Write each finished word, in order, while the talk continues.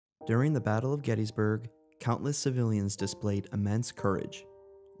During the Battle of Gettysburg, countless civilians displayed immense courage.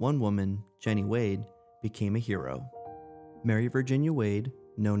 One woman, Jennie Wade, became a hero. Mary Virginia Wade,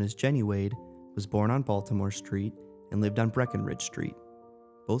 known as Jennie Wade, was born on Baltimore Street and lived on Breckenridge Street.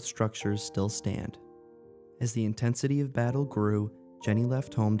 Both structures still stand. As the intensity of battle grew, Jennie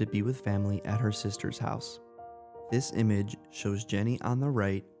left home to be with family at her sister's house. This image shows Jennie on the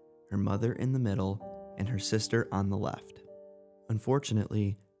right, her mother in the middle, and her sister on the left.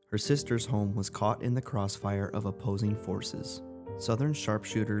 Unfortunately, her sister's home was caught in the crossfire of opposing forces. Southern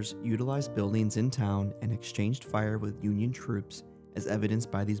sharpshooters utilized buildings in town and exchanged fire with Union troops, as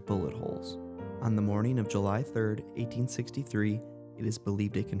evidenced by these bullet holes. On the morning of July 3, 1863, it is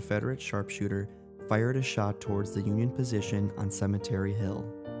believed a Confederate sharpshooter fired a shot towards the Union position on Cemetery Hill.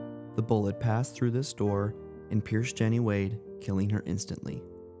 The bullet passed through this door and pierced Jennie Wade, killing her instantly.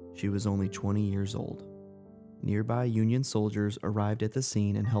 She was only 20 years old. Nearby Union soldiers arrived at the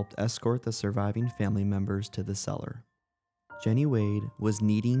scene and helped escort the surviving family members to the cellar. Jennie Wade was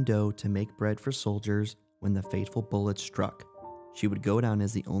kneading dough to make bread for soldiers when the fateful bullet struck. She would go down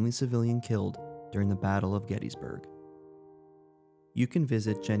as the only civilian killed during the Battle of Gettysburg. You can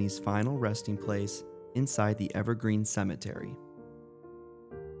visit Jennie's final resting place inside the Evergreen Cemetery.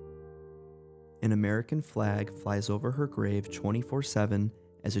 An American flag flies over her grave 24/7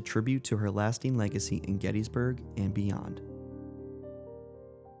 as a tribute to her lasting legacy in Gettysburg and beyond.